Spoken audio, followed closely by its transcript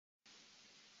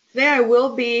Today I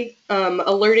will be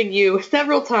alerting you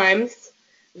several times.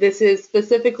 This is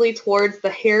specifically towards the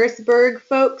Harrisburg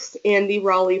folks and the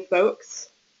Raleigh folks,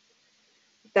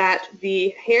 that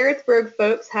the Harrisburg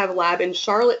folks have lab in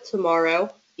Charlotte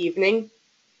tomorrow evening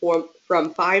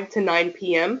from 5 to 9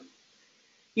 p.m.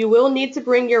 You will need to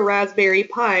bring your Raspberry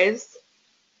Pis,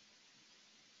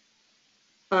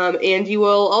 and you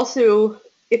will also,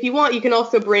 if you want, you can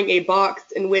also bring a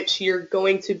box in which you're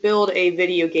going to build a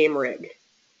video game rig.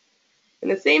 And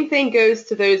the same thing goes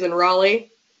to those in Raleigh.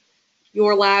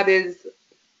 Your lab is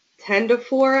 10 to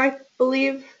 4, I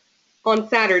believe, on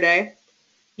Saturday.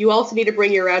 You also need to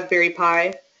bring your Raspberry Pi.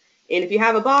 And if you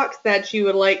have a box that you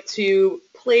would like to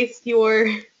place your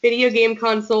video game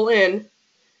console in,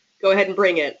 go ahead and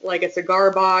bring it, like a cigar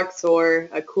box or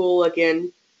a cool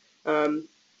looking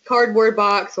cardboard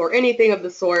box or anything of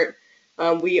the sort.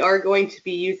 We are going to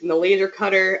be using the laser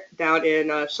cutter down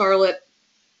in Charlotte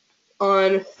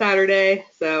on Saturday.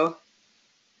 So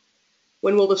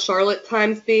when will the Charlotte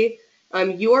times be?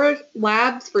 Your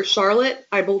labs for Charlotte,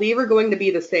 I believe, are going to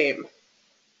be the same.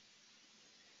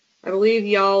 I believe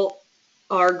y'all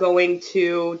are going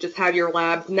to just have your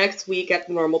labs next week at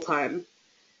the normal time.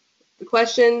 The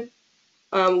question,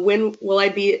 when will I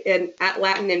be at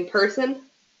Latin in person?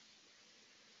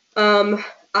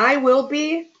 I will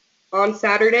be on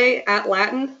Saturday at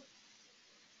Latin,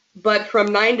 but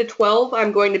from 9 to 12,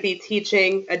 I'm going to be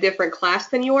teaching a different class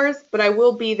than yours, but I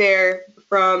will be there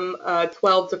from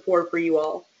 12 to 4 for you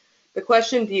all. The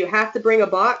question, do you have to bring a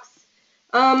box?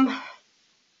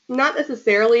 Not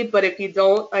necessarily, but if you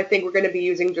don't, I think we're going to be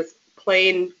using just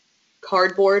plain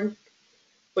cardboard,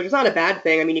 which is not a bad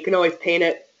thing. I mean, you can always paint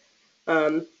it,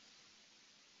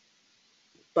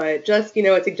 but just,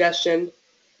 a suggestion.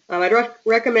 I'd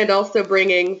recommend also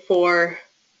bringing, for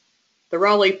the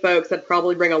Raleigh folks, I'd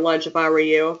probably bring a lunch if I were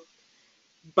you,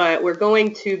 but we're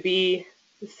going to be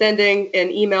sending an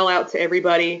email out to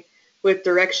everybody with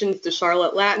directions to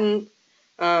Charlotte Latin.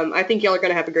 I think y'all are going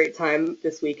to have a great time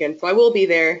this weekend, so I will be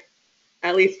there,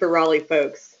 at least for Raleigh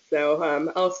folks.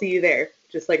 So I'll see you there,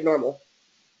 just like normal.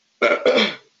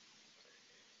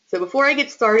 So before I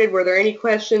get started, were there any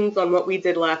questions on what we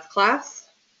did last class?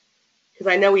 Because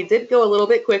I know we did go a little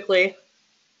bit quickly,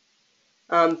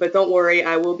 but don't worry,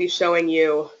 I will be showing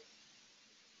you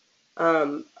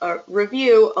a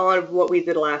review on what we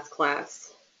did last class.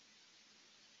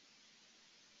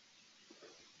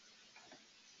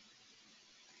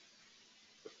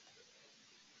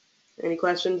 Any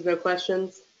questions? No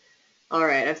questions? All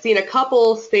right, I've seen a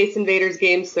couple Space Invaders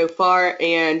games so far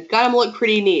and got them look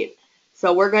pretty neat.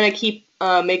 So we're going to keep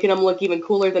making them look even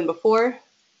cooler than before.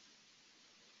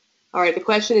 All right, the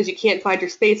question is, you can't find your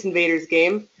Space Invaders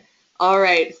game. All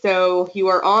right, so you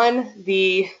are on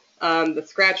the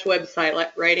Scratch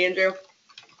website, right, Andrew?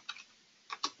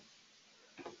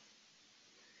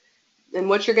 And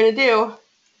what you're going to do,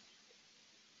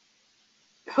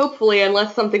 hopefully,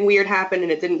 unless something weird happened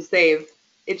and it didn't save,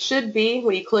 it should be,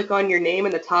 when you click on your name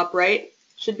in the top right,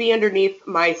 should be underneath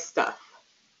My Stuff.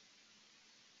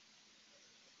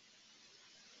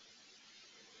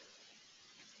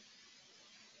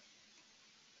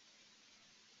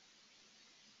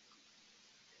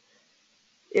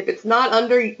 If it's not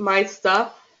under My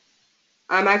Stuff,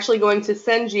 I'm actually going to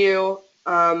send you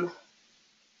a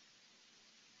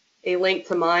link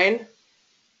to mine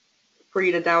for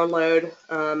you to download.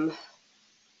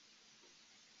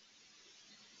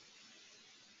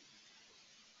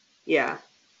 Yeah.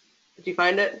 Did you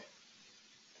find it?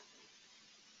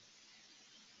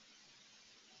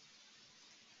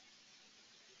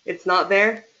 It's not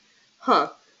there? Huh.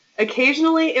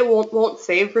 Occasionally it won't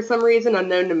save for some reason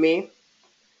unknown to me.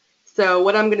 So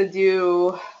what I'm going to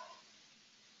do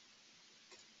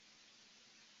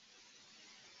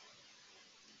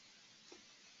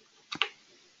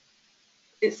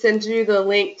is send you the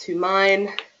link to mine,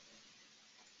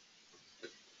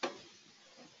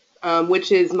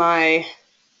 which is my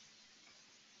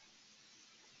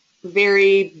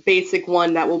very basic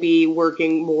one that we'll be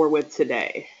working more with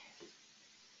today.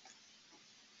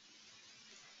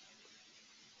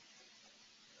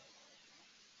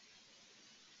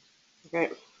 Okay.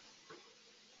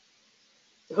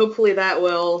 Hopefully that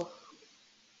will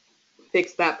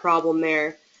fix that problem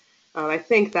there. I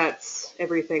think that's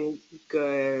everything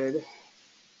good.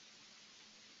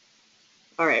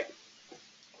 All right.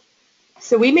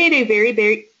 So we made a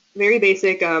very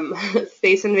basic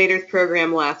Space Invaders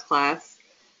program last class,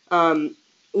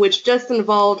 which just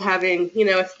involved having,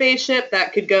 a spaceship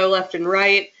that could go left and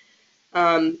right,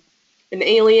 an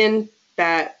alien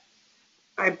that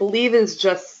I believe is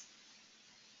just,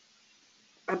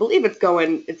 let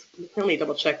me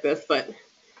double check this, but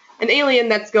an alien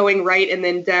that's going right and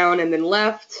then down and then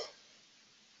left.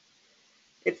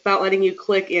 It's not letting you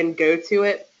click and go to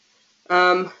it.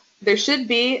 There should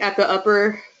be at the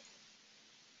upper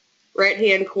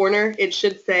right-hand corner, it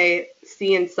should say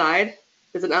see inside.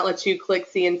 Does it not let you click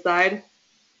see inside?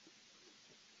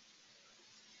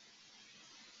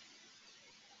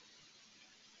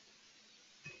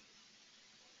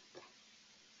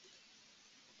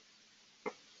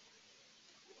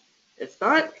 It's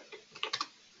not.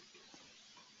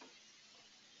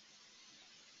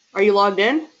 Are you logged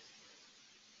in?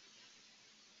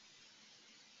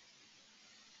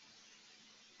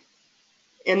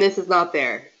 And this is not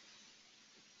there.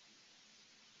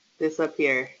 This up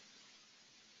here.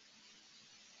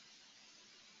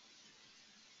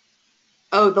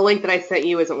 Oh, the link that I sent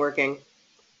you isn't working.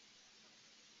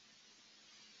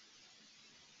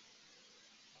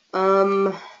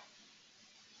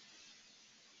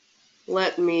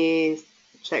 Let me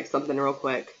check something real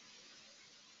quick.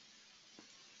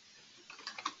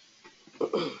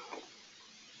 I'm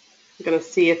gonna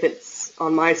see if it's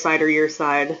on my side or your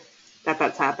side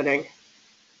that's happening.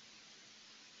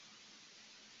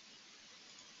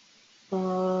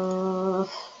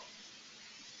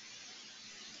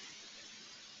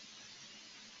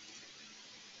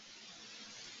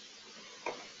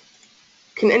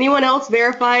 Can anyone else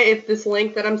verify if this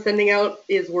link that I'm sending out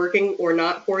is working or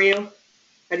not for you?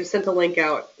 I just sent a link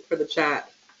out for the chat.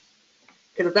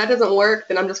 Because if that doesn't work,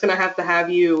 then I'm just going to have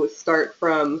you start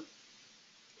from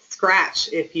scratch,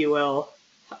 if you will.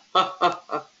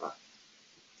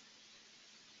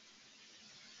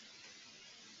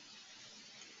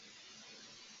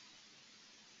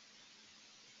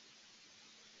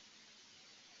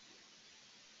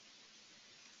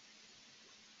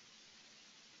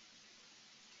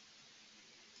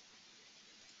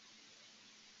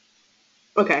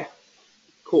 Okay,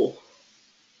 cool.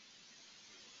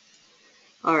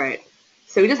 All right,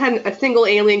 so we just had a single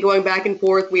alien going back and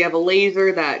forth. We have a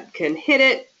laser that can hit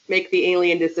it, make the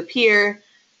alien disappear,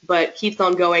 but keeps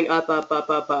on going up, up, up,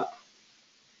 up, up.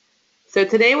 So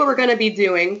today what we're going to be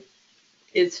doing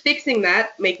is fixing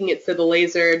that, making it so the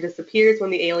laser disappears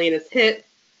when the alien is hit.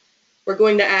 We're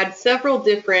going to add several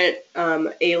different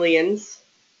aliens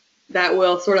that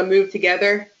will sort of move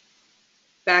together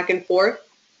back and forth.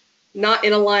 Not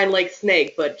in a line like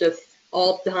Snake, but just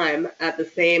all the time at the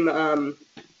same,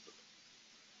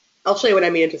 I'll show you what I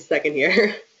mean in just a second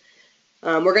here.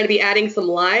 We're going to be adding some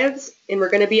lives, and we're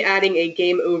going to be adding a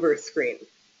game over screen.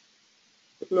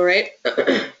 All right?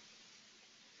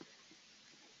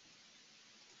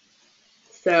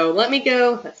 So let me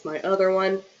go, that's my other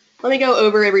one. Let me go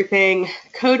over everything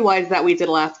code-wise that we did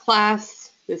last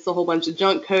class. This is a whole bunch of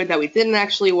junk code that we didn't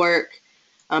actually work.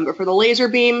 But for the laser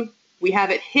beam, we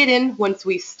have it hidden once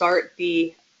we start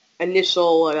the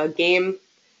initial game.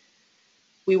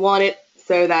 We want it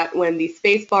so that when the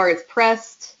space bar is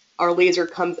pressed, our laser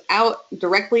comes out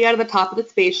directly out of the top of the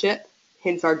spaceship,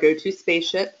 hence our go-to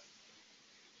spaceship.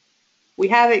 We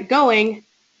have it going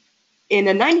in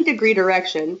a 90-degree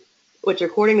direction, which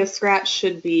according to Scratch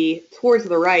should be towards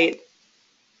the right,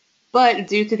 but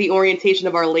due to the orientation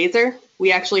of our laser,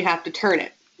 we actually have to turn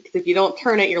it. Because if you don't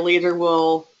turn it, your laser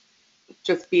will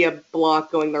just be a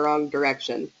block going the wrong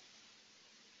direction.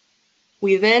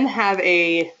 We then have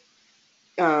a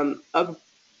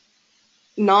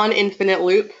non-infinite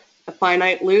loop, a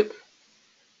finite loop,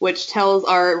 which tells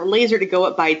our laser to go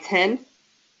up by 10.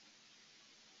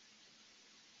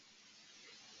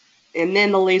 And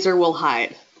then the laser will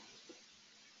hide.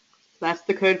 That's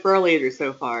the code for our laser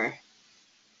so far.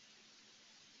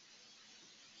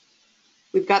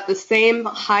 We've got the same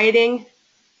hiding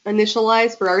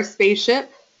initialized for our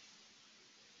spaceship.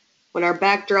 When our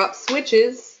backdrop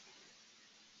switches,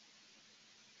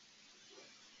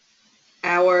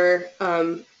 our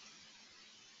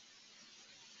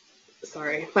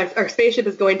spaceship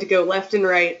is going to go left and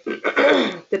right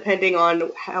depending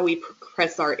on how we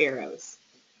press our arrows.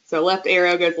 So left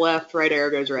arrow goes left, right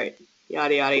arrow goes right.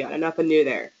 Yada, yada, yada. Nothing new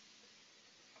there.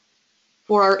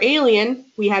 For our alien,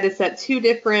 we had to set two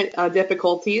different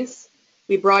difficulties.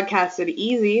 We broadcasted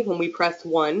easy when we pressed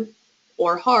 1,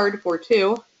 or hard for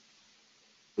 2.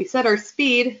 We set our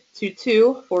speed to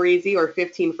 2 for easy, or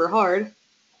 15 for hard.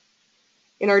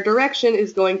 And our direction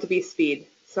is going to be speed.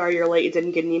 Sorry you're late, you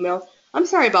didn't get an email. I'm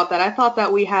sorry about that. I thought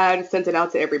that we had sent it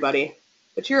out to everybody.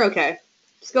 But you're okay.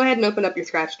 Just go ahead and open up your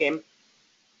Scratch game.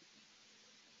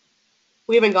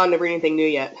 We haven't gone over anything new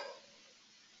yet.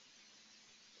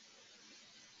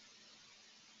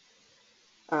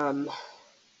 Where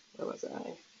was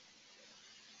I?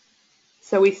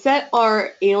 So we set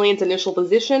our alien's initial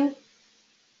position.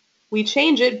 we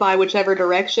change it by whichever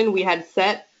direction we had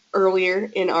set earlier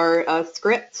in our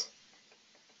script.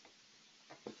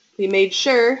 We made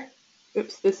sure,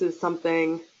 oops, this is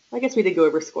something, I guess we did go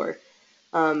over score.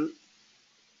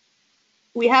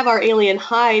 We have our alien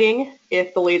hiding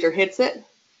if the laser hits it,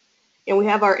 and we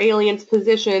have our alien's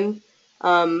position, we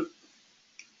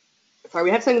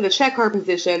have something to check our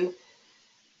position,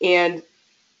 and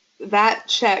that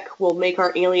check will make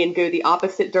our alien go the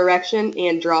opposite direction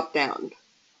and drop down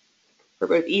for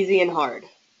both easy and hard.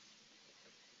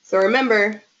 So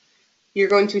remember, you're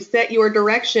going to set your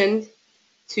direction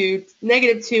to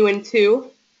 -2 and 2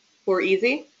 for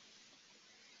easy,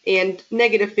 and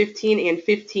 -15 and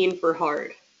 15 for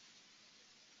hard.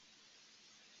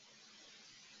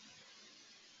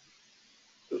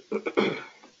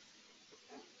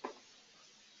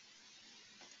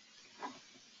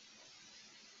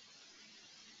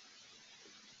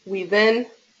 We then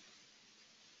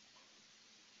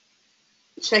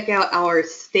check out our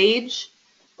stage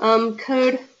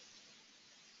code,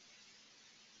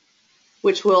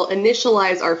 which will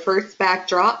initialize our first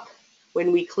backdrop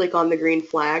when we click on the green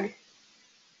flag,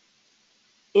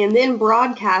 and then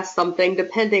broadcast something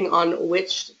depending on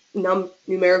which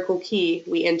numerical key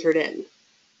we entered in.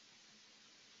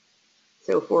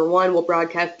 So for 1, we'll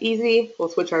broadcast easy, we'll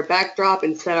switch our backdrop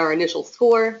and set our initial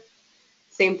score.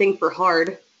 Same thing for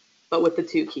hard, but with the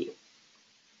 2 key.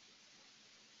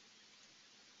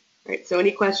 All right, so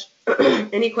any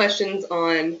questions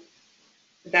on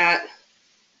that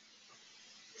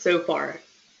so far?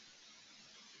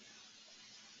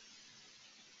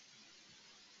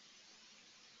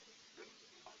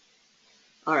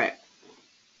 All right.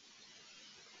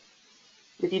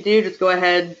 If you do, just go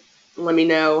ahead and let me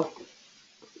know,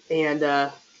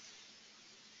 and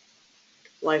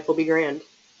life will be grand.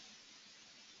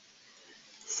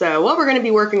 So what we're going to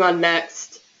be working on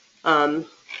next,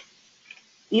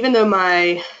 even though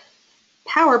my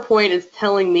PowerPoint is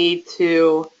telling me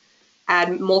to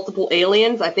add multiple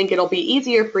aliens, I think it'll be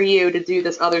easier for you to do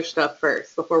this other stuff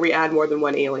first before we add more than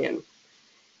 1 alien.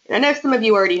 And I know some of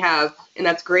you already have, and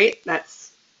that's great.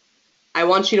 I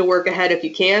want you to work ahead if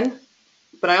you can,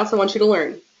 but I also want you to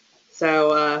learn.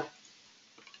 So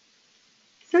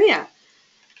yeah,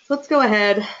 so let's go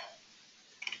ahead.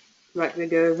 I'm not going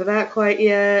to go over that quite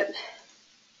yet.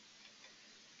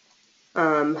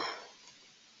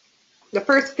 The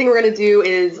first thing we're going to do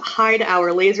is hide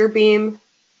our laser beam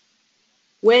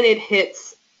when it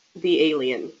hits the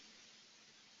alien.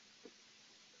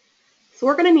 So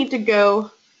we're going to need to go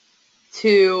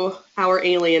to our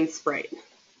alien sprite.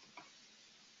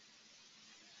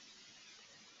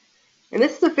 And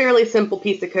this is a fairly simple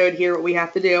piece of code here, what we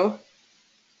have to do.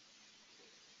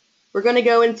 We're going to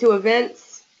go into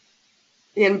events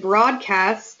and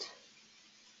broadcast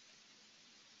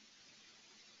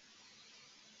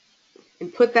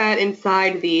and put that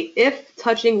inside the if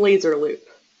touching laser loop.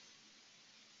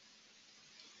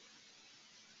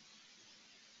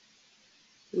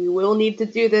 We will need to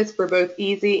do this for both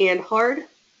easy and hard.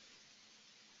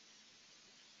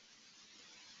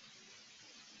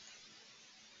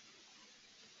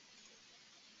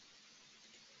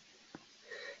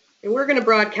 And we're going to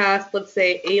broadcast, let's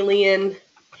say, alien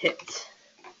hit.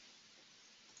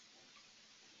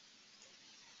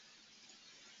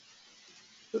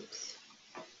 Oops.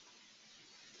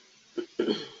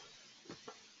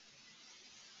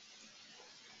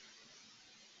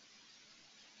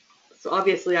 So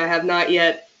obviously I have not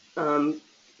yet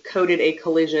coded a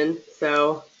collision,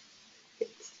 so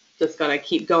it's just going to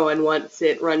keep going once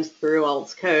it runs through all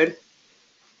its code.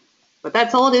 But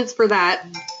that's all it is for that.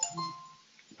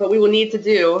 But we will need to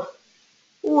do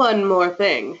one more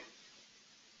thing.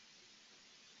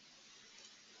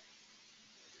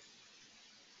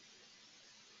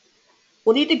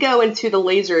 We'll need to go into the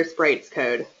laser sprites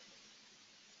code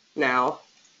now.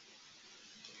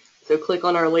 So click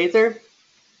on our laser.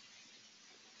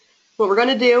 What we're going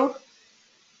to do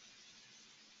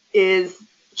is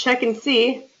check and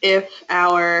see if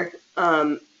the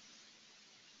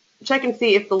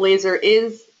laser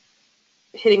is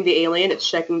hitting the alien. It's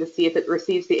checking to see if it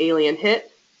receives the alien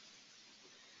hit.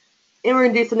 And we're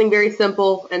going to do something very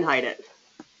simple and hide it.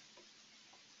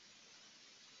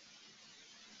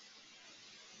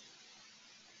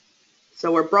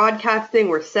 So we're broadcasting,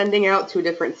 we're sending out to a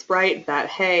different sprite that,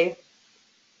 hey,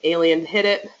 alien hit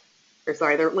it, or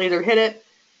sorry, the laser hit it,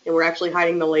 and we're actually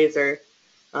hiding the laser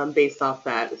based off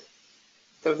that.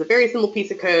 So it's a very simple piece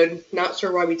of code. Not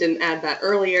sure why we didn't add that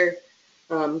earlier.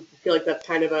 I feel like that's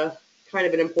kind of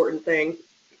an important thing.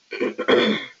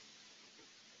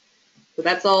 So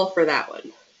that's all for that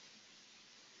one.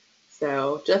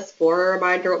 So just for a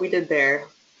reminder what we did there.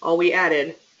 all we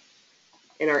added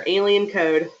in our alien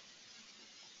code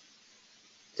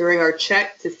during our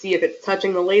check to see if it's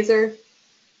touching the laser.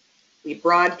 We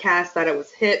broadcast that it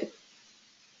was hit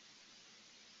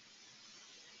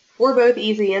for both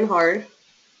easy and hard.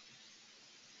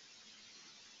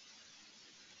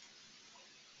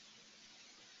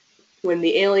 When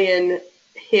the alien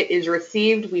hit is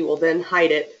received, we will then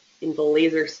hide it in the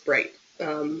laser sprite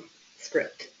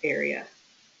script area.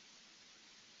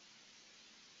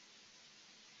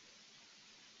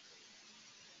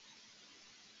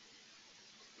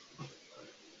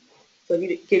 So I'll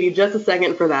give you just a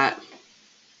second for that.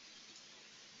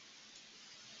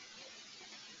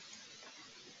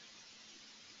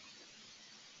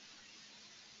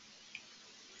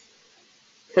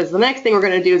 Because the next thing we're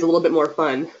going to do is a little bit more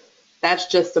fun. That's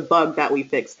just a bug that we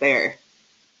fixed there.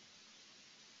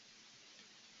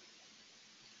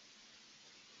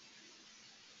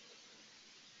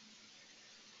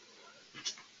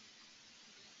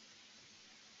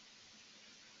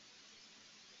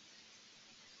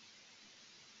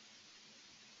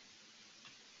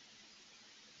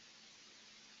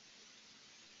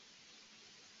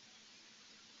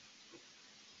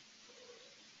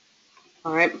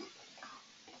 All right.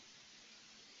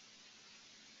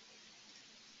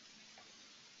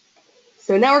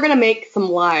 So now we're going to make some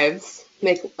lives,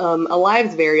 make a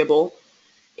lives variable.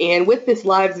 And with this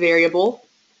lives variable,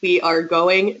 we are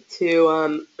going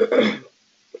to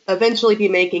eventually be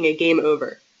making a game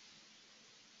over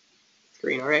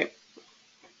screen, all right?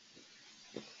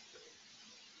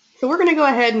 So we're going to go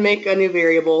ahead and make a new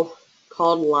variable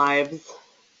called lives.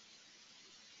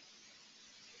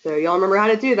 So y'all remember how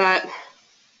to do that.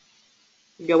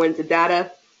 Go into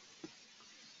data,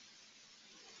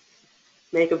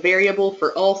 make a variable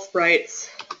for all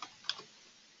sprites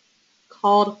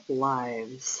called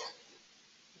lives.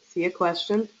 See a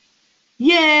question?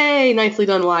 Yay! Nicely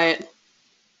done, Wyatt.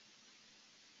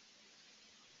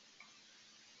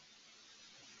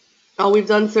 All we've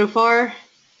done so far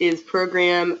is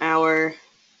program our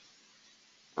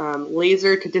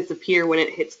laser to disappear when it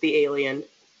hits the alien.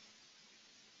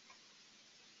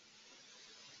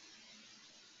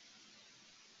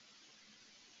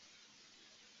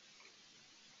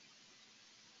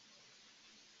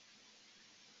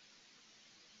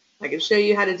 I can show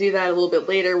you how to do that a little bit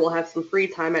later. We'll have some free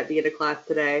time at the end of class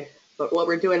today. But what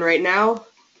we're doing right now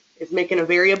is making a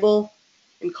variable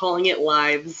and calling it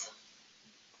lives.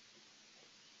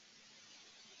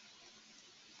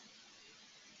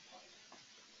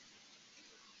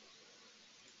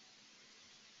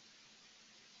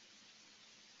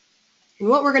 And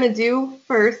what we're going to do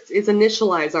first is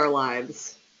initialize our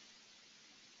lives.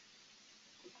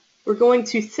 We're going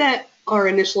to set our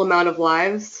initial amount of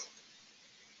lives.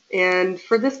 And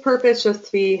for this purpose, just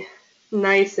to be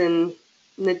nice and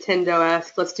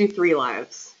Nintendo-esque, let's do 3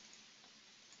 lives.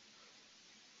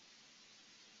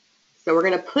 So we're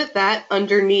going to put that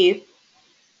underneath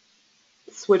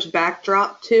switch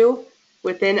backdrop to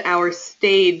within our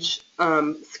stage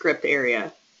script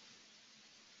area.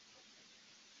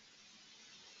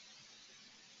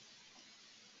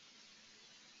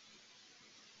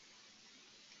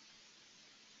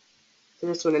 So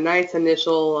just doing a nice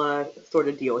initial sort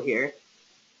of deal here.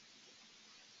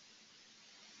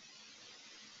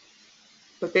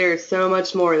 But there's so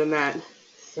much more than that.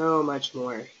 So much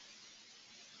more.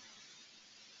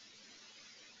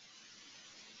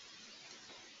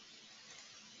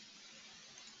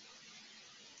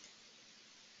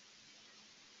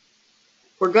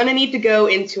 We're going to need to go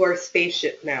into our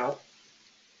spaceship now.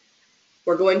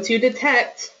 We're going to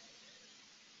detect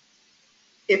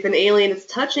if an alien is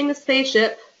touching the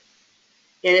spaceship,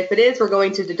 and if it is, we're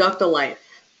going to deduct a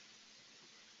life.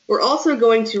 We're also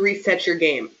going to reset your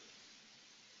game.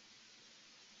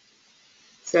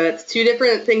 So it's 2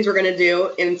 different things we're going to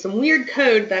do, and some weird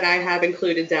code that I have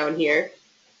included down here.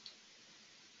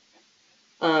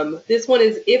 This one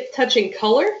is if touching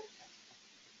color.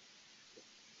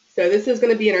 So this is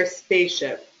going to be in our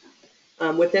spaceship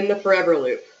within the forever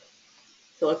loop.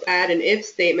 So let's add an if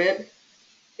statement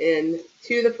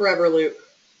into the forever loop.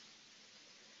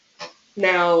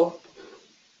 Now,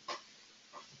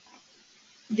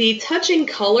 the touching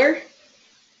color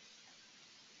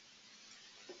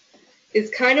is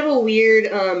kind of a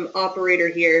weird operator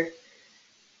here.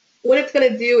 What it's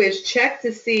going to do is check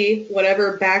to see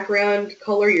whatever background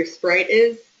color your sprite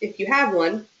is, if you have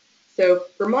one. So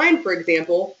for mine, for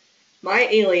example, my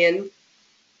alien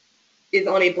is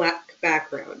on a black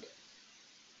background.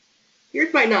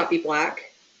 Yours might not be black.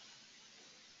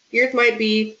 Yours might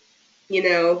be, you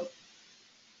know,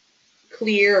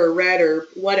 clear or red or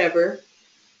whatever.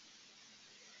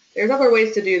 There's other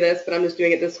ways to do this, but I'm just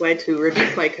doing it this way to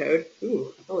reduce my code.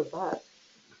 Ooh, what was that?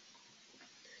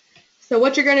 So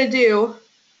what you're going to do,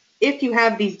 if you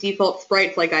have these default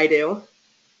sprites like I do,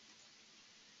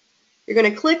 you're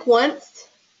going to click once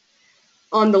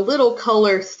on the little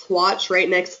color swatch right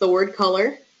next to the word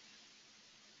color.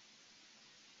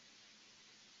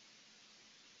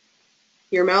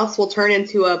 Your mouse will turn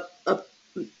into a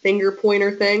finger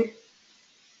pointer thing.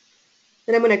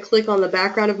 Then I'm going to click on the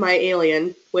background of my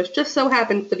alien, which just so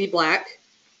happens to be black.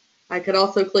 I could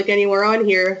also click anywhere on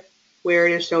here where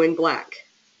it is showing black.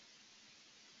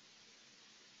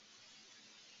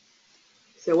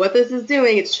 So what this is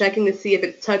doing, it's checking to see if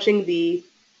it's touching the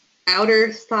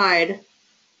outer side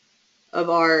of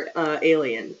our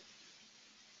alien.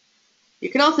 You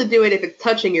can also do it if it's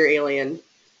touching your alien,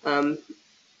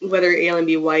 whether your alien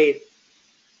be white,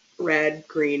 red,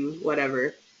 green,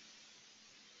 whatever.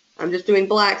 I'm just doing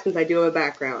black since I do have a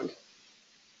background.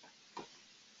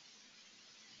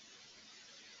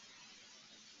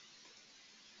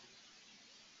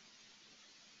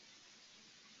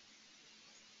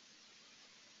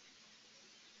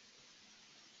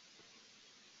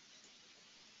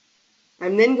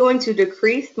 I'm then going to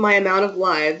decrease my amount of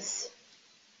lives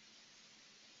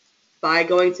by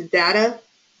going to Data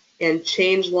and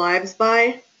Change Lives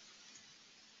By.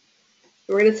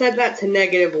 We're going to set that to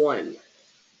 -1.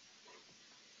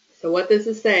 So what this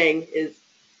is saying is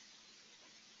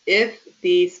if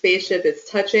the spaceship is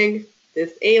touching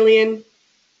this alien,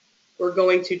 we're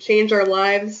going to change our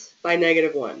lives by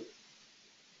 -1.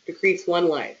 Decrease 1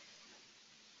 life.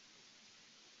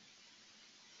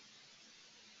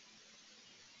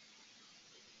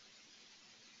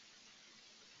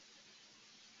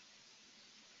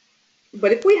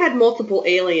 But if we had multiple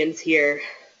aliens here,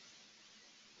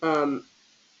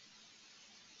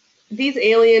 these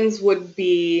aliens would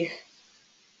be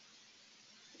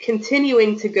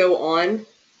continuing to go on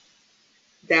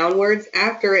downwards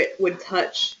after it would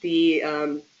touch the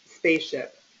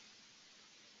spaceship.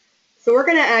 So we're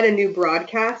going to add a new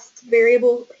broadcast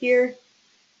variable here.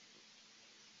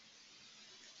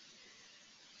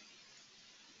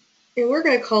 And we're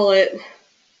going to call it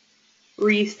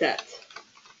reset.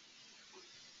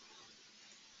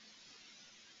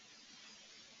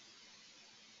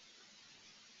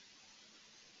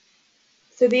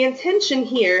 So the intention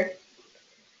here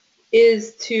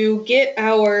is to get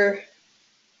our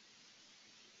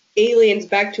aliens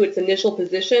back to its initial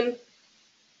position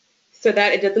so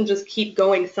that it doesn't just keep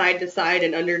going side to side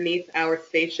and underneath our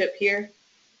spaceship here.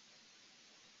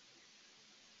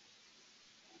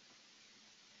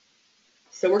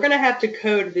 So we're going to have to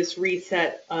code this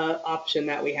reset option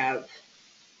that we have.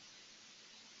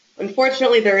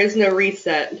 Unfortunately, there is no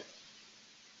reset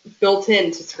built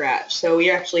into Scratch, so we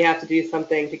actually have to do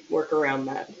something to work around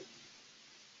that.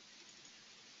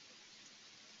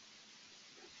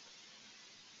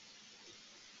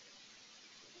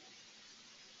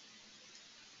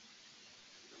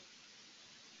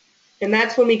 And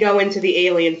that's when we go into the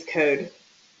aliens code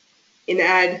and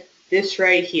add this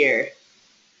right here.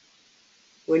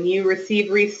 When you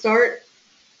receive restart,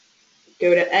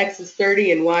 go to X is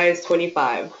 30 and Y is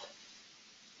 25.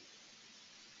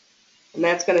 And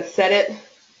that's going to set it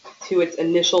to its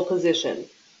initial position.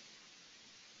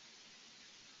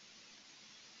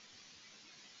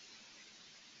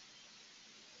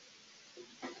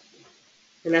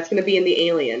 And that's going to be in the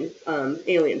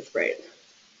alien sprite.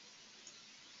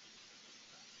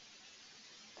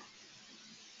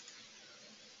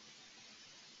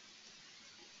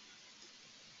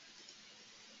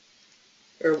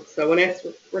 So when I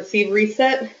receive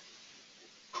reset,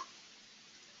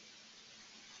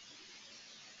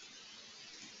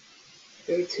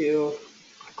 go to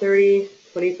 30,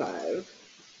 25.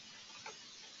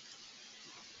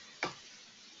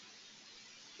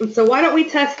 And so why don't we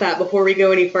test that before we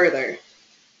go any further?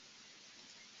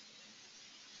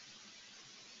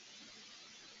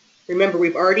 Remember,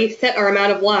 we've already set our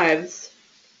amount of lives.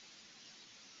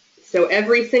 So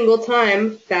every single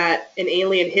time that an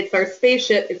alien hits our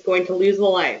spaceship, it's going to lose a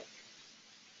life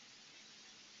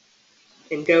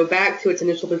and go back to its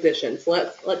initial position. So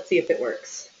let's see if it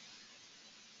works.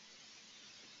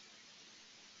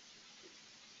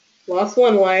 Lost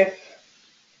 1 life.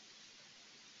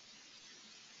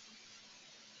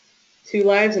 2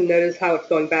 lives, and notice how it's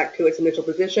going back to its initial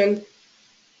position.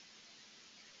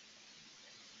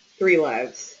 3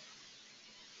 lives.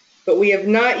 But we have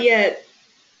not yet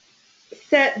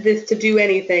set this to do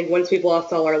anything once we've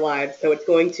lost all our lives. So it's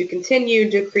going to continue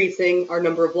decreasing our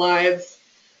number of lives.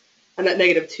 I'm at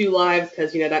 -2 lives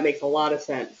because, that makes a lot of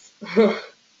sense. All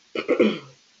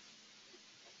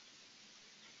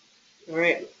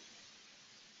right.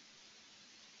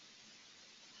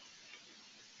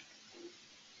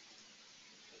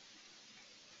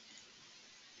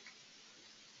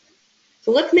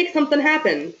 So let's make something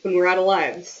happen when we're out of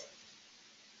lives.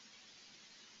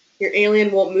 Your alien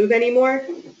won't move anymore?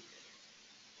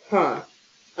 Huh.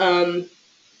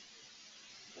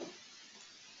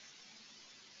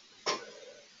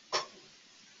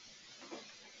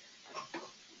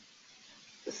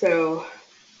 So,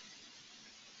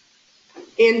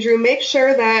 Andrew, make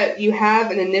sure that you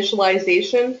have an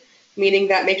initialization, meaning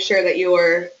that make sure that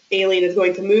your alien is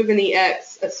going to move in the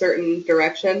X a certain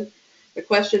direction. The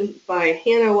question by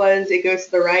Hannah was, it goes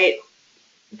to the right,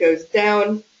 goes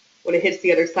down. When it hits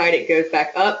the other side, it goes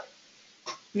back up.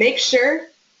 Make sure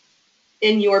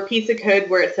in your piece of code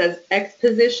where it says X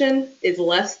position is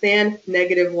less than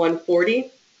 -140,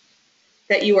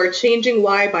 that you are changing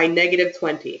Y by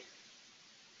 -20.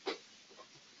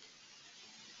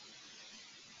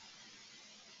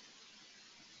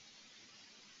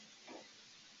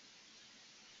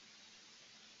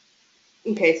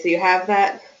 Okay, so you have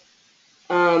that.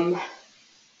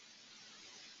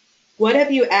 What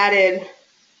have you added?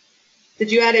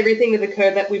 Did you add everything to the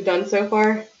code that we've done so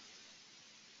far?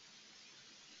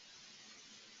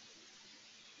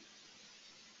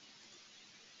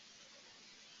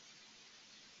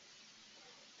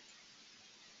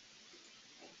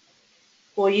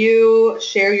 Will you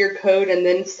share your code and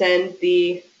then send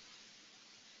the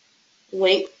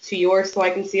link to yours so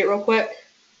I can see it real quick?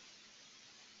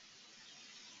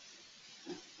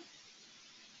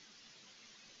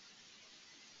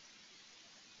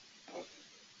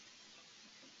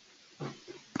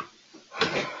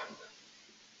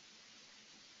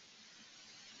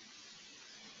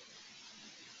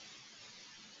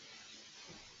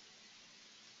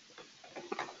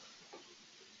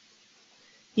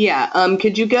 Yeah,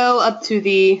 could you go up to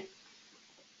the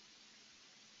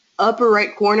upper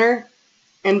right corner,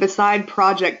 and beside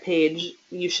project page,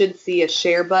 you should see a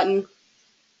share button.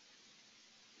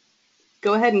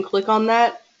 Go ahead and click on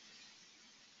that,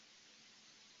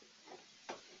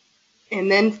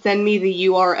 and then send me the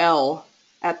URL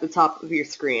at the top of your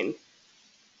screen.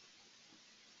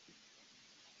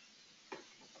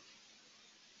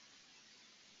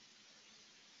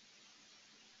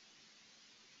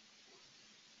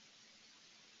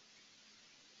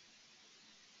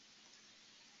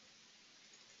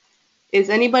 Is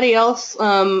anybody else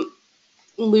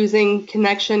losing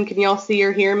connection? Can y'all see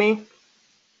or hear me?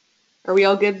 Are we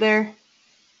all good there?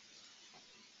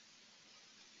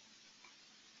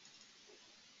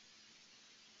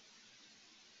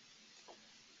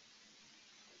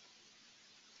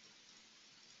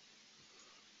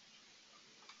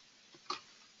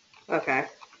 Okay.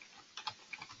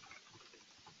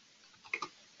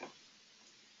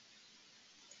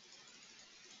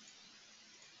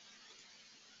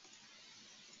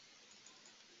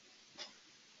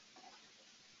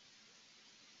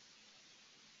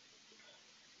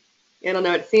 I don't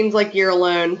know, it seems like you're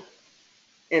alone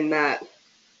in that.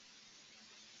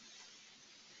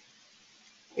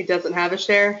 It doesn't have a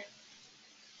share.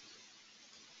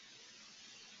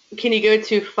 Can you go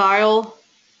to File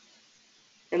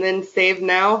and then Save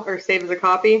Now, or Save as a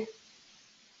copy?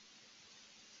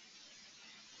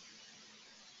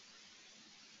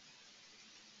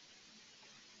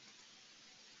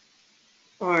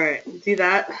 Alright, do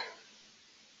that.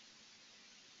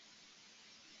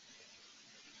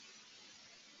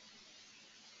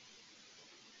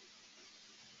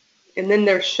 And then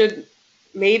there should,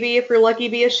 maybe if you're lucky,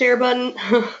 be a share button.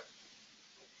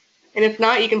 And if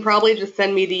not, you can probably just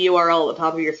send me the URL at the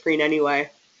top of your screen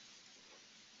anyway.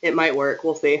 It might work,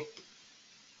 we'll see.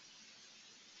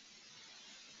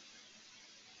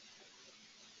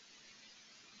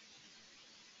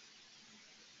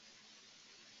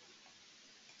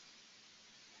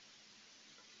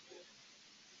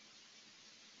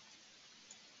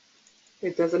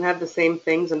 It doesn't have the same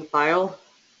things in File.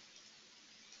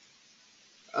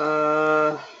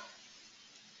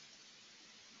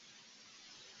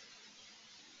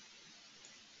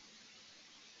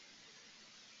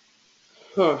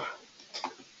 Huh.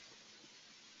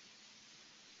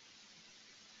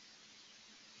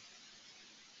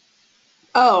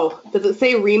 Oh, does it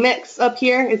say remix up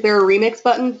here? Is there a remix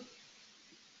button?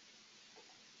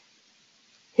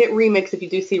 Hit remix if you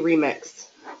do see remix.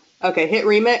 Okay, hit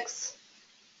remix.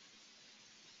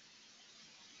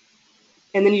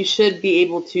 And then you should be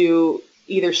able to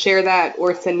either share that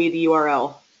or send me the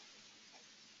URL.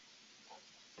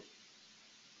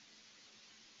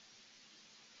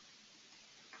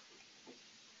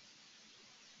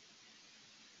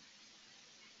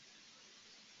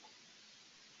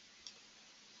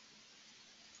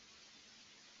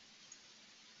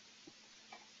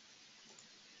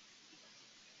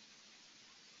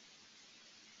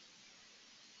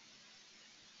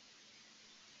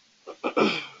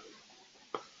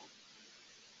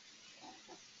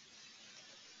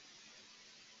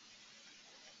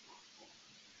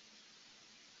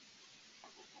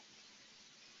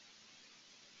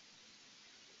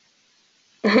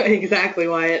 Exactly,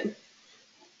 Wyatt.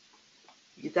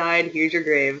 You died, here's your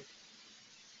grave.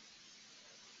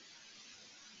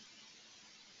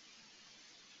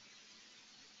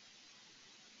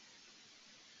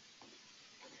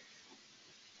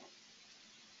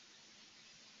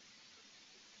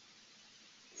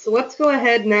 So let's go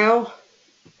ahead now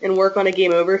and work on a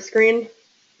game over screen.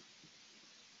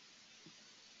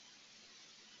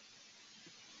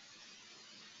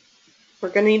 We're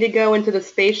going to need to go into the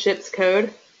spaceship's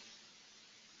code.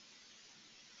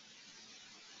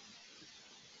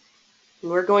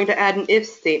 And we're going to add an if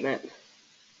statement.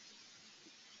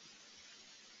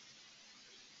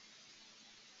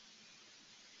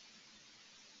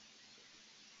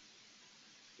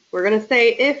 We're going to say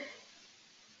if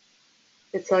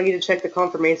it's telling you to check the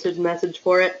confirmation message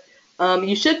for it.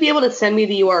 You should be able to send me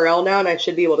the URL now, and I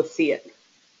should be able to see it.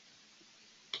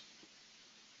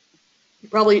 You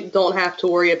probably don't have to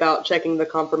worry about checking the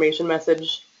confirmation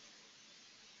message.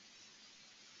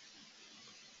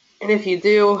 And if you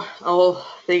do, I'll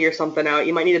figure something out.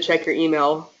 You might need to check your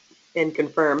email and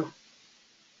confirm.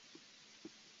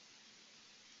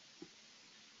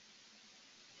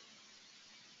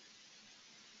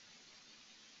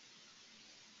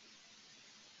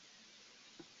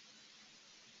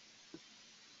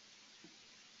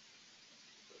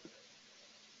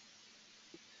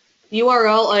 The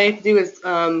URL, all you have to do is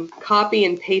copy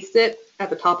and paste it at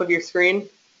the top of your screen.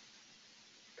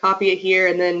 Copy it here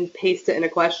and then paste it in a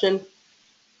question.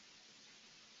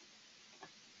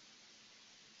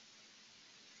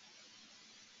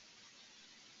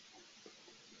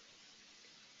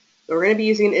 So we're going to be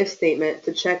using an if statement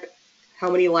to check how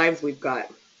many lives we've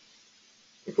got.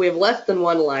 If we have less than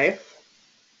 1 life,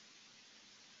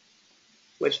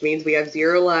 which means we have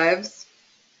 0 lives,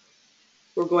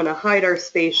 we're going to hide our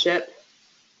spaceship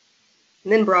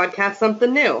and then broadcast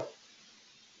something new.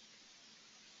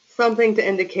 Something to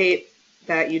indicate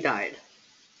that you died.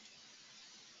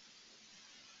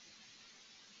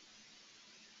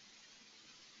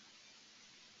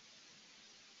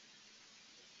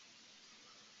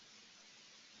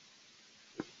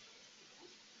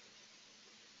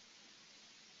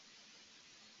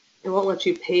 It won't let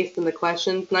you paste in the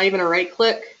questions, not even a right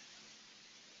click.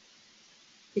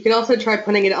 You can also try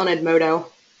putting it on Edmodo.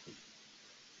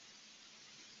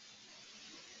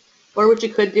 Or what you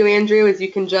could do, Andrew, is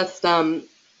you can just, okay,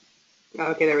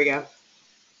 there we go.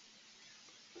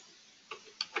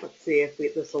 Let's see if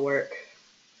this will work.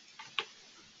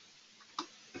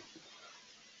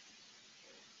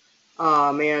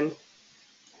 Oh man.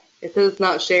 It says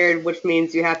not shared, which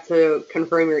means you have to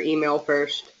confirm your email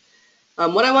first.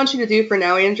 What I want you to do for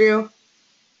now, Andrew,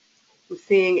 is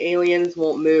seeing aliens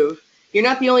won't move. You're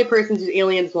not the only person whose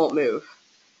aliens won't move.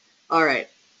 Alright.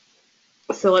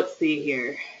 So let's see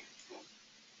here.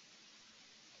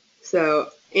 So,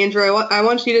 Andrew, I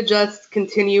want you to just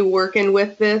continue working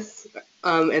with this,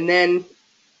 and then,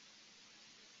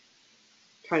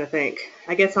 trying to think.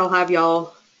 I guess I'll have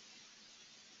y'all,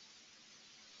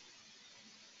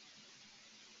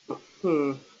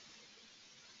 Can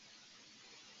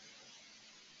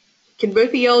both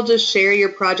of y'all just share your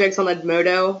projects on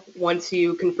Edmodo once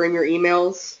you confirm your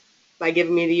emails by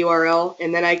giving me the URL,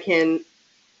 and then I can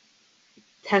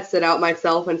test it out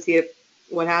myself and see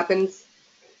what happens?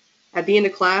 At the end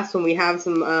of class, when we have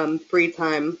some free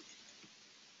time,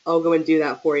 I'll go and do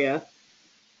that for you.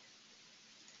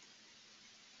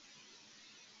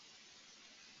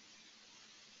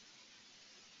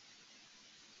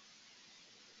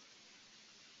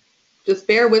 Just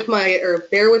bear with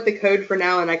the code for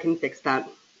now, and I can fix that.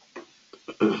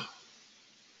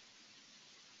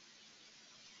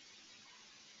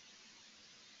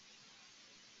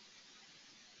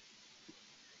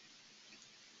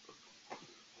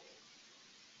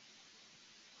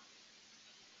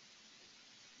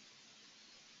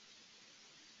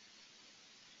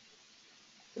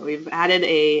 So we've added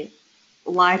a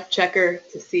live checker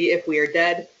to see if we are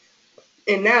dead.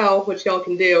 And now, what y'all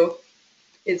can do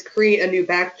is create a new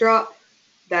backdrop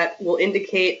that will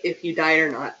indicate if you died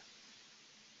or not.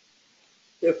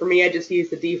 So for me, I just used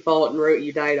the default and wrote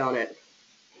you died on it.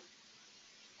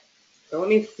 So let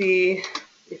me see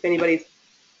if any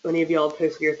of y'all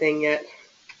posted your thing yet.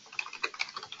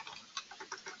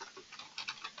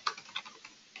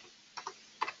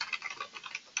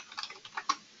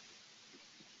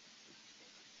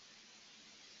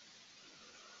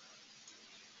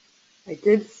 I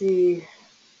did see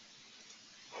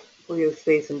We'll go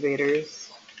Space Invaders.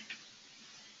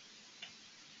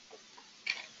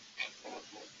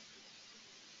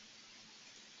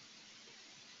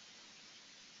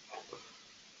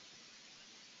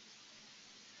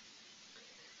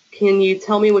 Can you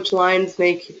tell me which lines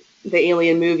make the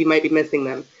alien move? You might be missing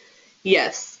them.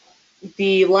 Yes.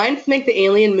 The lines to make the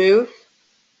alien move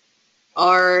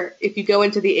are, if you go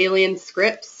into the alien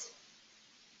scripts,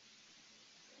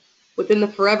 within the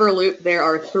forever loop there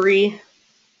are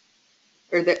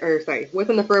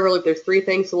within the forever loop there's 3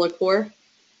 things to look for.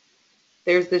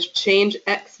 There's this change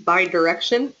X by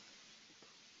direction.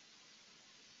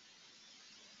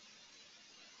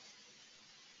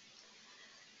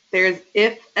 There's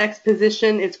if X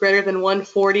position is greater than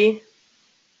 140,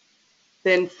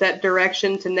 then set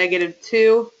direction to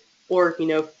 -2 or,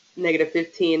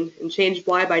 -15 and change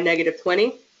Y by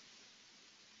 -20.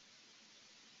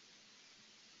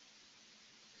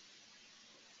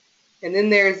 And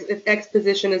then there's if X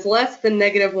position is less than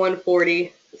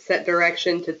 -140, set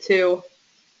direction to 2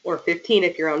 or 15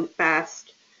 if you're on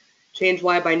fast, change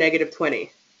Y by -20.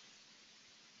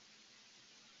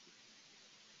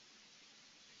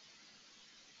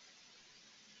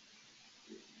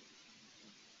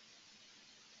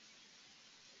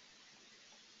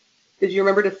 Did you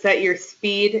remember to set your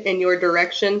speed and your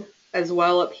direction as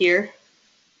well up here?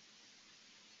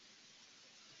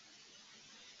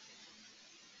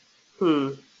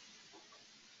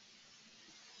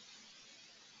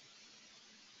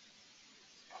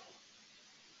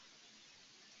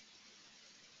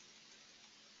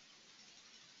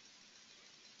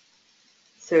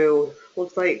 So,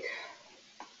 looks like,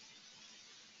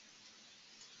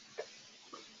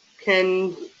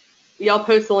 can y'all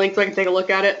post the link so I can take a look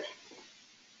at it?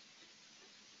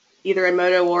 Either in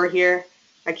Moto or here.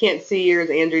 I can't see yours,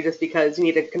 Andrew, just because you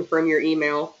need to confirm your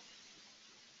email.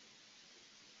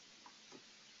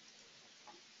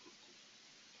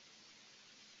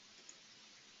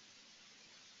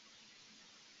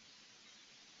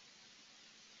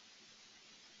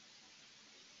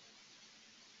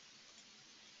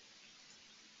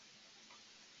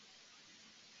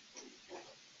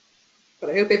 But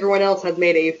I hope everyone else has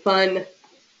made a fun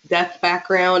death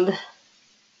background.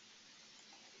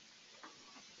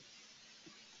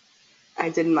 I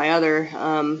did in my other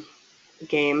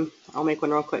game. I'll make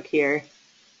one real quick here.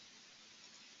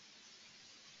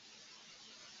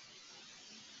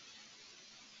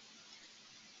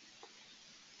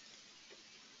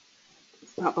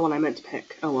 It's not the one I meant to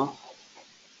pick. Oh well.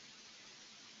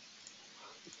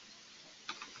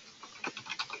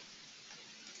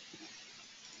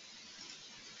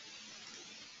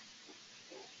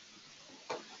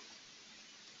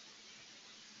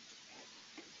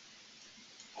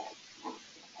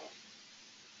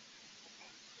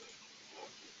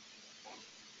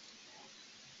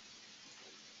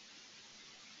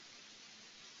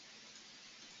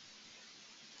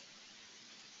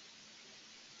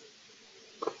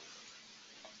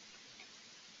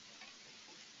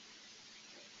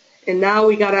 And now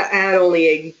we gotta add only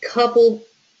a couple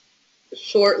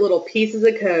short little pieces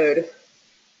of code.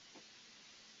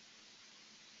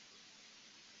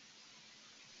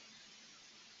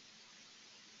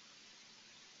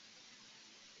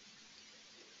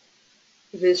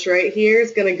 This right here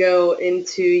is gonna go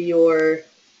into your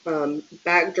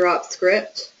backdrop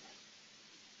script.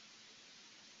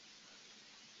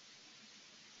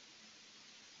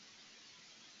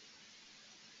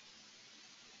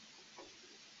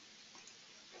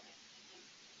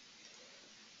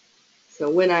 So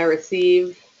when I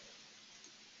receive,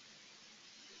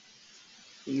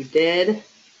 you did.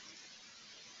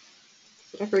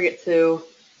 Did I forget to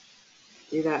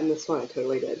do that in this one? I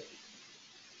totally did.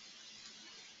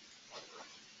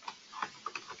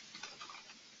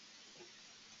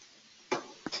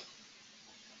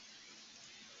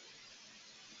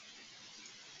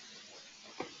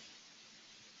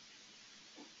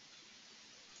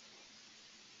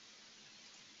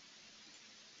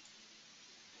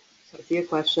 So I see a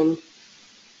question.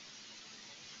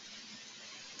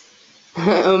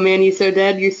 Oh man, you so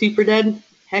dead? You're super dead?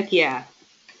 Heck yeah.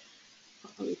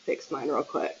 Let me fix mine real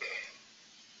quick.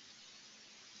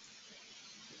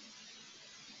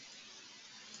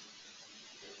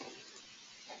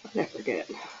 I forget.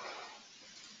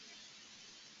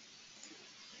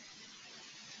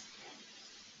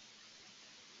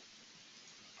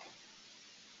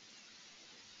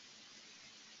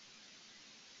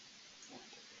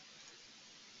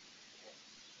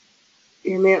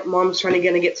 Your mom's trying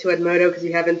to get to Edmodo because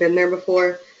you haven't been there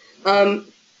before.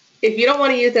 If you don't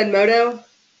want to use Edmodo,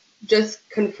 just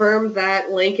confirm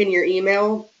that link in your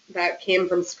email that came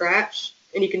from scratch,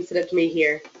 and you can send it to me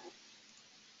here.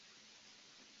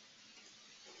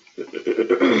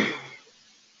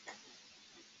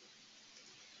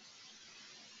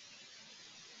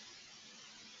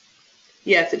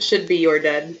 Yes, it should be you're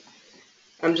dead.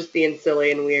 I'm just being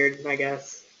silly and weird, I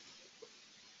guess.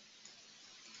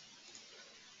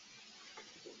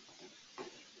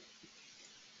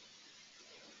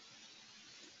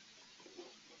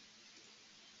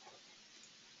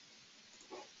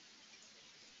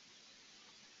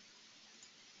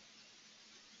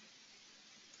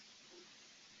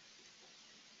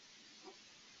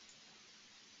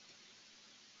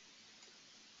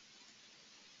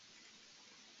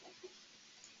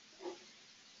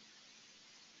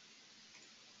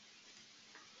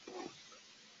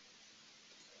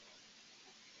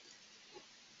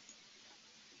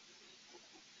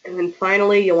 And then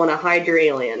finally, you'll want to hide your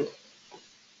alien.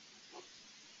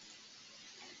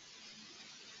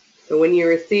 So when you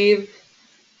receive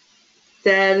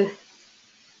said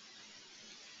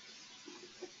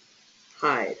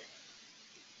hide.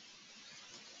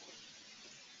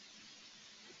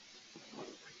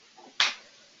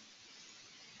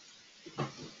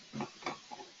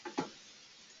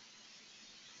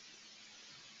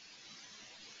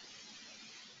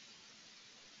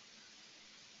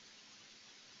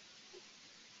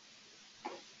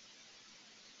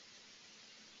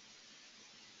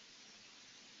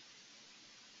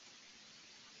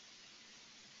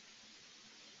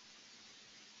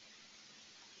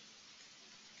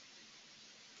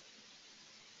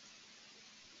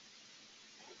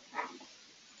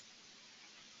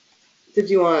 Did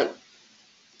you want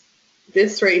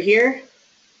this right here?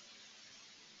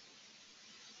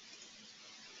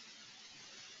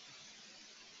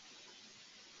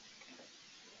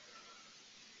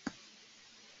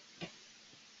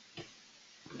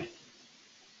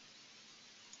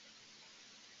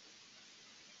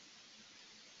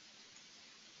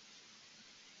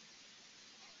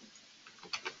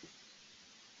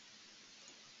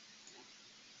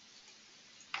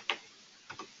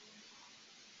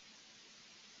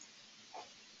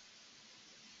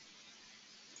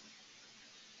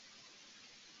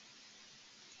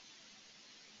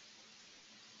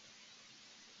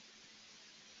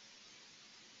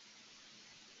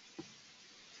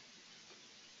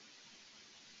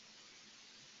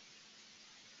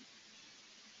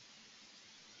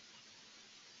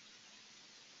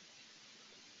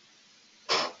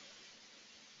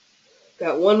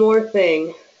 Got one more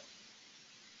thing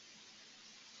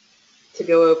to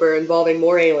go over involving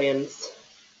more aliens.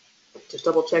 Just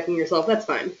double checking yourself, that's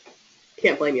fine.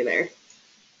 Can't blame you there.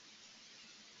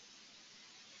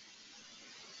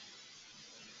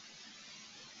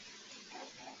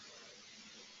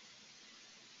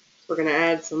 We're gonna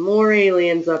add some more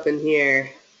aliens up in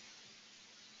here.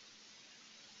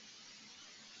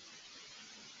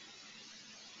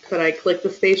 Could I click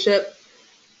the spaceship?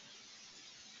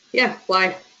 Yeah,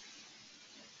 why?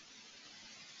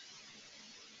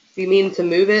 Do you mean to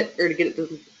move it or to get it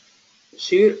to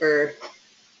shoot or?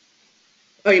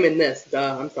 Oh, you mean this?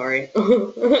 Duh, I'm sorry.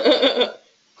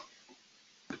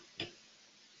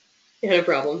 Yeah, no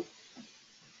problem.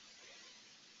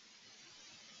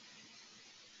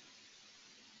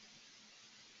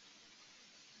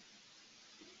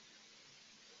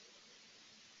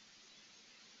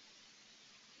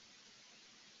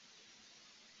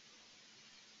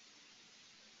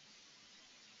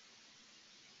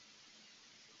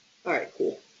 Alright,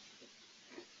 cool.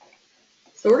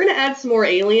 So we're going to add some more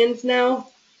aliens now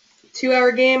to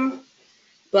our game.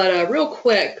 But real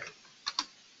quick,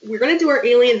 we're going to do our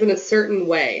aliens in a certain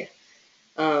way.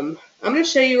 I'm going to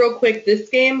show you real quick this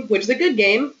game, which is a good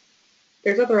game.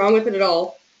 There's nothing wrong with it at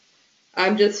all.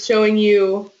 I'm just showing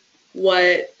you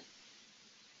what...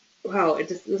 Wow,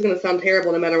 this is going to sound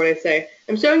terrible no matter what I say.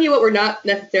 I'm showing you what we're not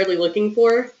necessarily looking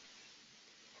for.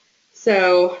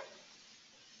 So,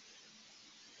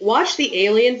 watch the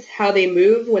aliens, how they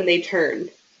move when they turn.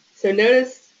 So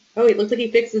notice... Oh, it looks like he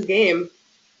fixed his game.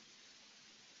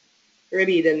 Or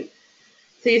maybe he didn't.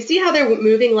 So you see how they're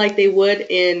moving like they would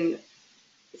in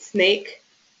Snake?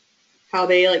 How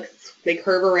they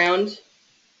curve around?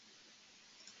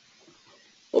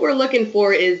 What we're looking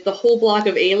for is the whole block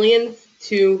of aliens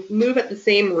to move at the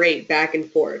same rate back and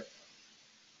forth.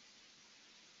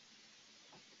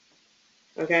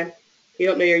 Okay? If you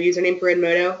don't know your username for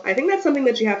Edmodo, I think that's something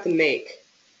that you have to make.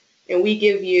 And we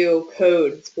give you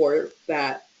codes for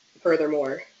that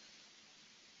furthermore.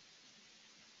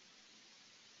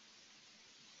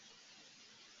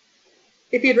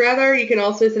 If you'd rather, you can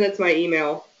also send it to my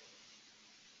email.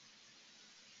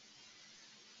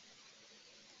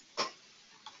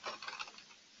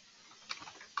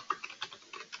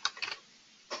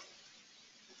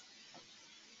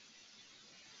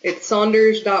 It's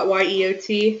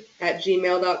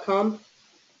saunders.yeot@gmail.com.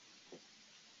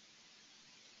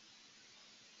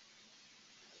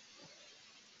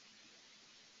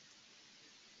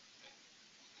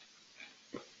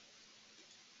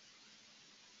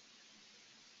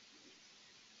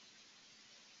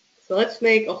 So let's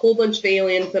make a whole bunch of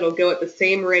aliens that'll go at the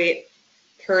same rate,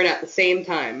 turn at the same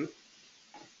time.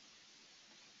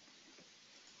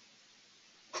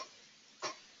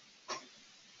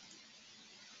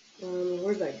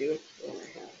 Where did I do it? Oh,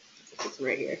 I have this one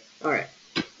right here. All right.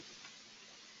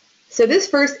 So this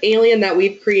first alien that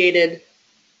we've created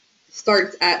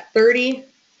starts at 30,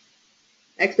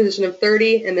 X position of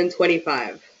 30, and then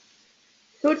 25.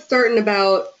 So it's starting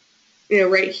about,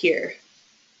 right here.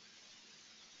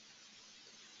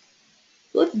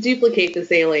 Let's duplicate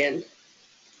this alien.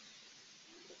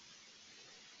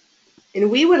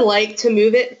 And we would like to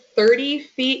move it 30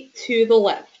 feet to the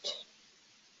left.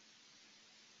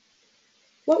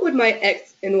 What would my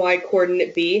X and Y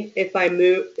coordinate be if I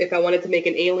wanted to make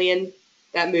an alien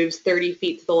that moves 30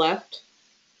 feet to the left?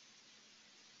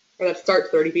 Or that starts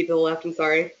 30 feet to the left, I'm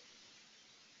sorry.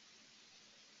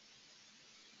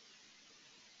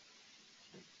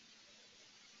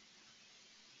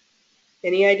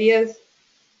 Any ideas?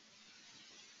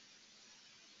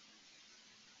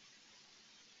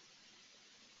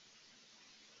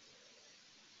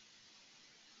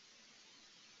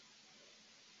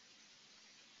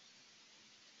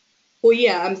 Well,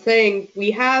 yeah, I'm saying we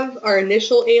have our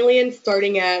initial alien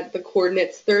starting at the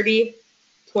coordinates 30,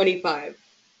 25.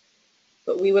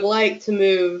 But we would like to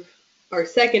move our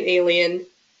second alien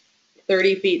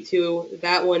 30 feet to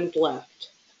that one's left.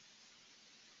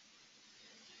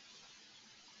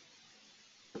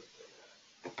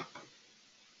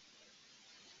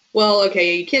 Well,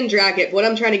 okay, you can drag it. What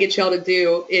I'm trying to get y'all to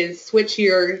do is switch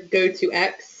your go to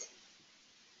X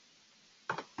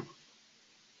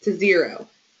to 0.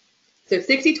 So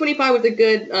 60-25 was a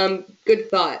good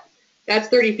thought. That's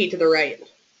 30 feet to the right.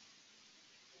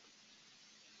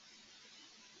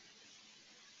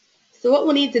 So what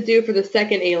we'll need to do for the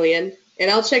second alien,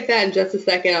 and I'll check that in just a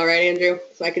second, all right, Andrew,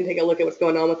 so I can take a look at what's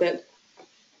going on with it.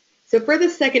 So for the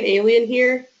second alien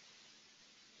here,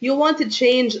 you'll want to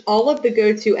change all of the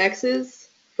go-to X's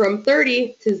from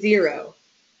 30 to 0.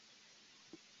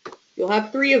 You'll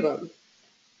have 3 of them.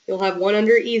 You'll have one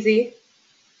under easy,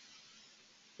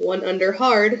 one under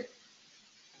hard,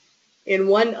 and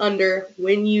one under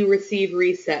when you receive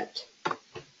reset.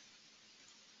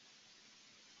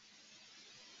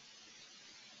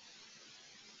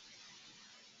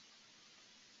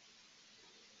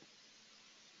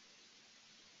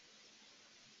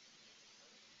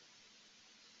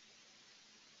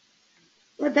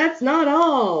 But that's not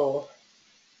all.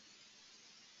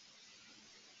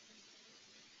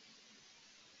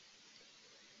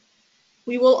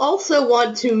 We will also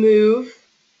want to move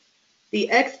the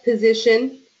X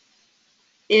position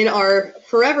in our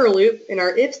forever loop, in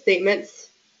our if statements,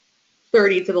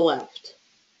 30 to the left.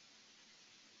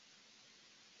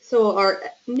 So our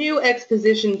new X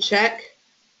position check.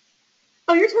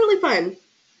 Oh, you're totally fine.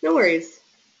 No worries.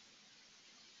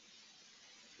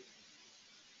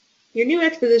 Your new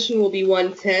X position will be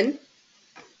 110.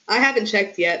 I haven't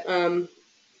checked yet. I'll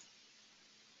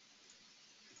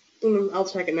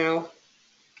check it now.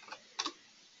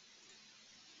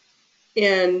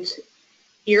 And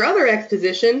your other X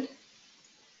position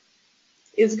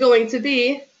is going to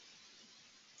be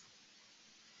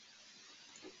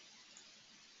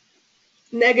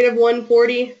negative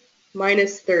 140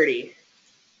 minus 30.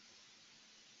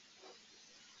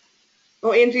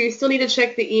 Oh, Andrew, you still need to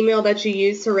check the email that you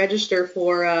used to register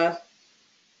for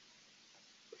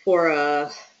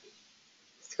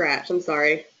Scratch. I'm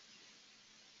sorry.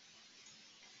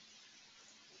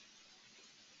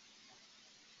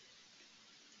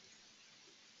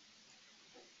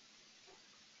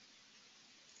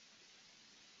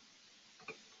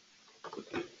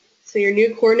 So your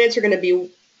new coordinates are going to be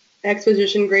X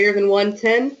position greater than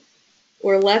 110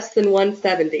 or less than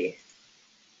 170.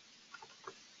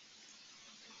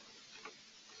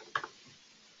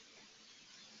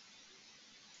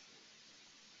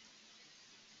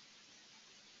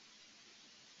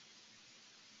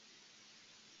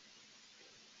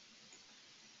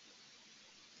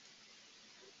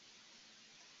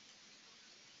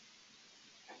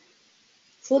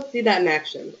 So let's see that in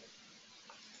action.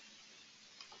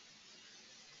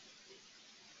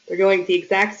 They're going at the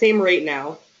exact same rate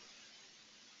now.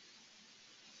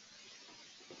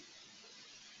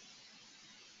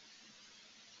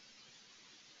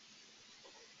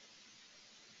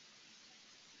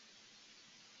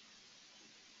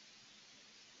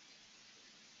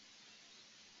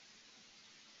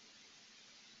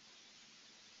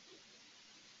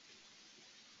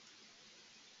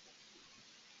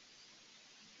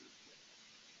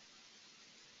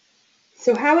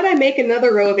 So how would I make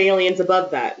another row of aliens above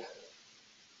that?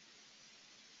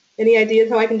 Any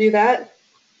ideas how I can do that?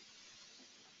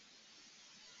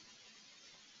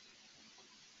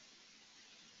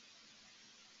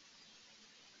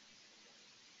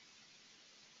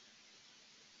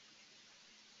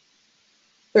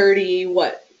 $30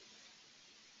 what?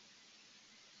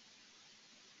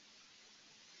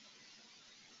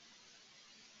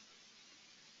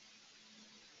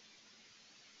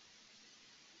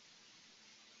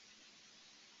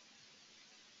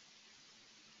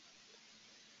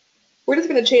 We're just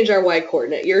going to change our y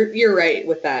coordinate. You're right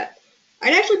with that.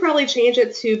 I'd actually probably change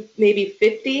it to maybe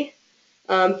 50.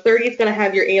 30 is going to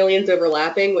have your aliens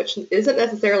overlapping, which isn't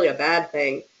necessarily a bad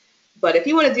thing. But if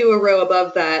you want to do a row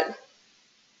above that,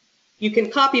 you can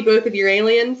copy both of your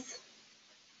aliens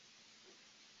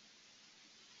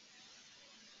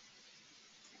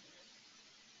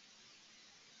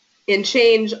and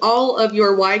change all of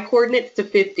your y coordinates to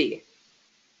 50.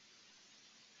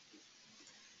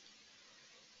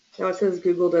 Now it says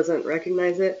Google doesn't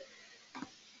recognize it.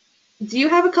 Do you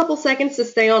have a couple seconds to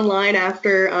stay online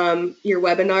after your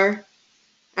webinar,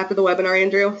 after the webinar,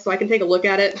 Andrew, so I can take a look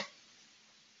at it?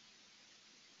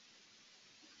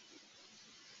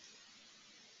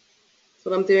 That's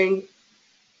what I'm doing.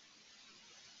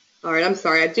 All right, I'm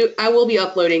sorry. I will be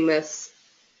uploading this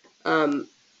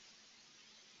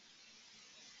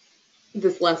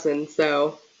this lesson,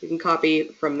 so you can copy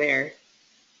from there.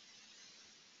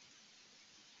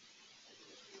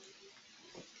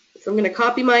 So I'm going to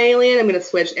copy my alien. I'm going to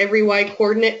switch every y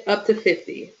coordinate up to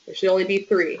 50. There should only be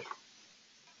 3.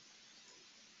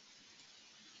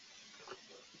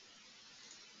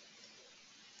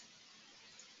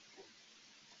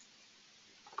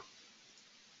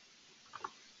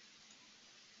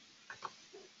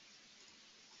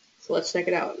 So let's check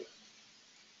it out.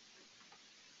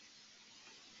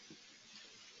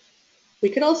 We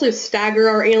could also stagger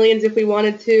our aliens if we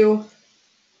wanted to.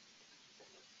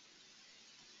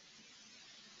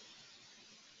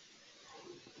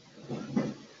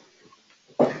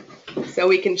 So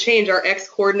we can change our x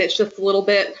coordinates just a little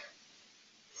bit.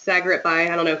 Stagger it by,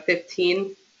 I don't know,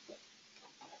 15.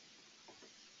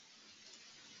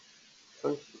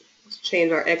 So let's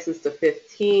change our x's to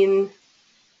 15.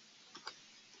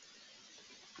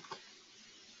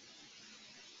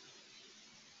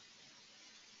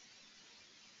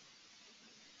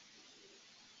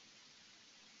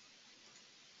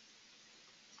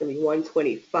 It's going to be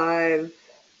 125.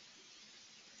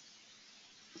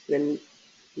 Then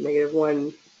negative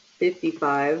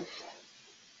 155.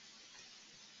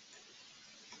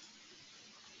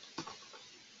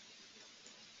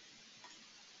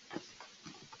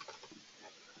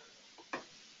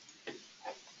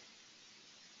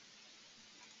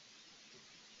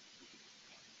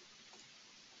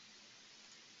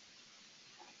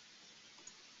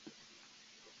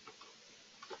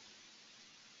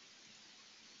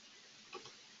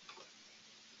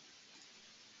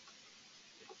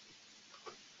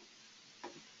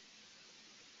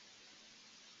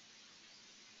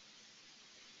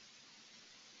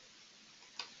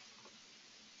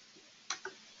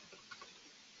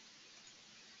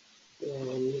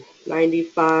 And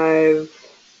 95.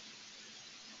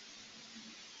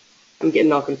 I'm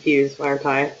getting all confused, aren't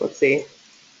I? Let's see.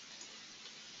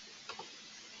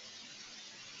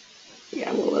 Yeah,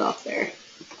 I'm a little bit off there.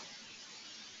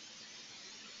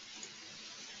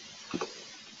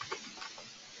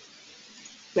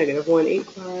 Negative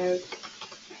 185.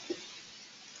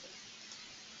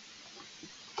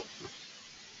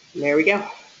 And there we go.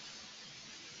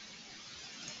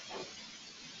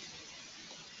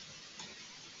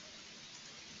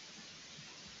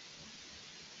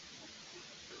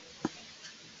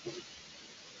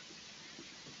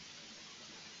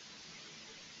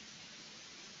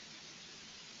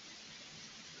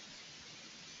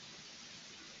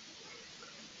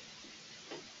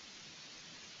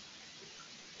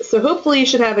 So hopefully you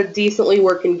should have a decently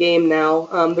working game now.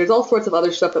 There's all sorts of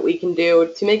other stuff that we can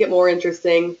do to make it more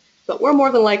interesting, but we're more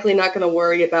than likely not going to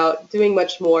worry about doing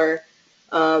much more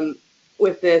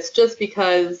with this just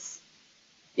because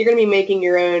you're going to be making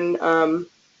your own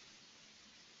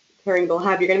you're going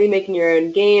to be making your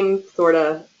own game sort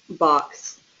of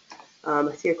box.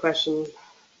 I see a question.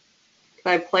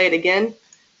 Can I play it again?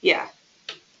 Yeah.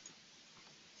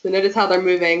 So notice how they're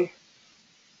moving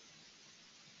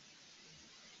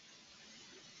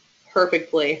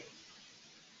perfectly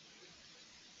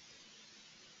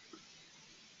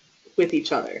with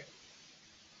each other.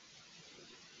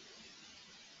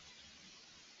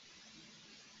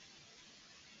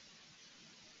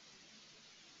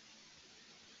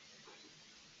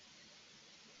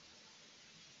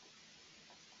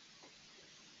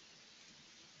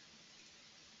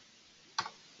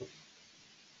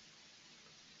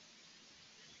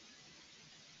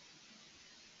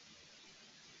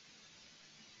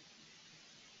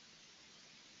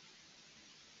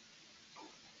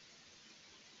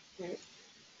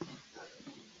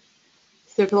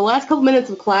 So for the last couple minutes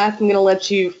of class, I'm going to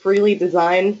let you freely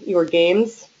design your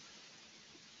games.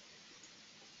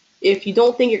 If you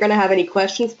don't think you're going to have any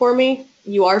questions for me,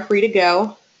 you are free to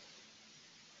go.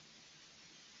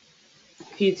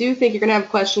 If you do think you're going to have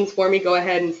questions for me, go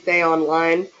ahead and stay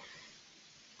online.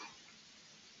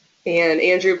 And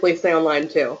Andrew, please stay online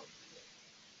too.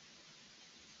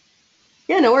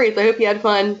 Yeah, no worries. I hope you had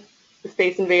fun with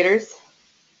Space Invaders.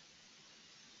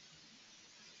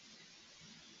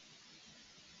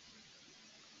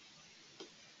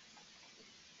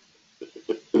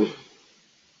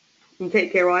 And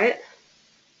take care, Wyatt.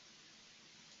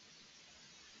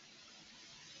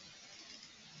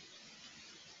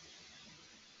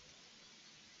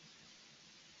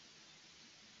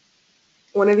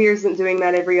 One of yours isn't doing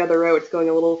that every other row. It's going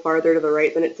a little farther to the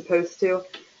right than it's supposed to.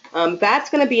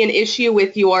 That's going to be an issue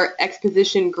with your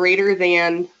exposition greater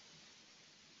than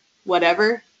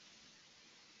whatever.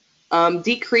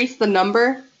 Decrease the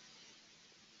number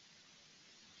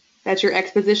that your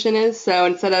exposition is. So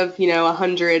instead of,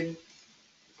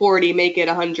 140, make it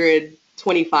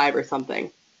 125 or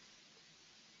something.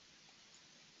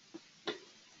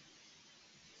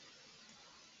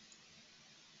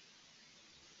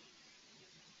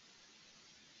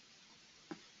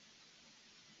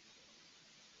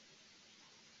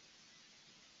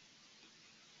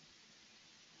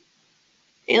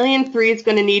 Alien 3 is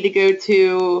going to need to go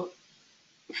to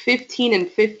 15 and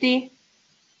 50.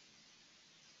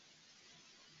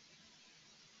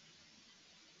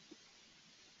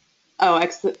 Oh,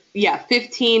 X, yeah,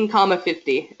 15, comma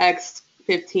 50. X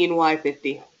 15, Y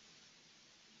 50.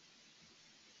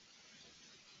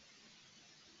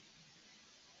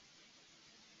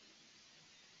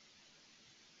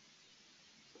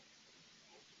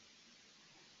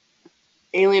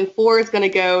 Alien 4 is going to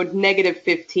go negative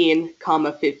 15,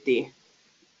 comma 50.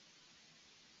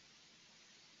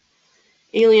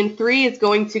 Alien 3 is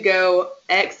going to go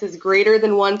X is greater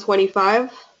than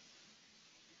 125.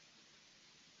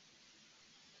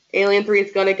 Alien 3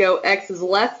 is going to go X is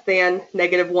less than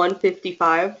negative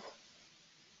 155.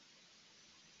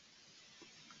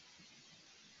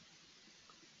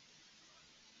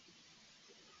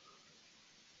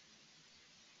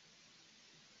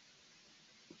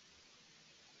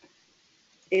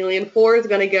 Alien 4 is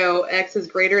going to go X is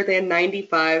greater than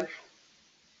 95.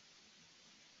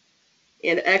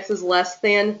 And X is less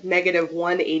than negative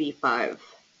 185.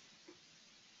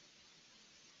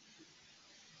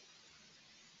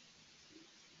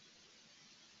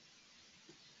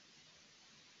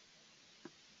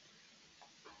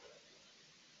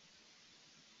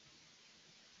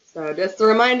 So just a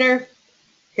reminder,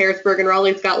 Harrisburg and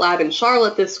Raleigh's got lab in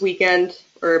Charlotte this weekend,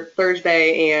 or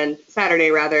Thursday and Saturday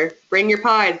rather. Bring your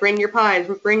pies, bring your pies,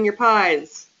 bring your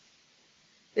pies.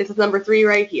 This is number 3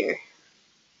 right here.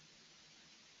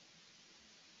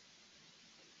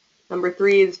 Number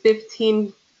 3 is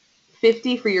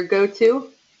 1550 for your go-to.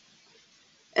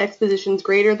 Expositions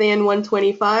greater than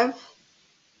 125,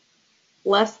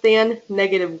 less than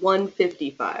negative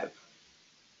 155.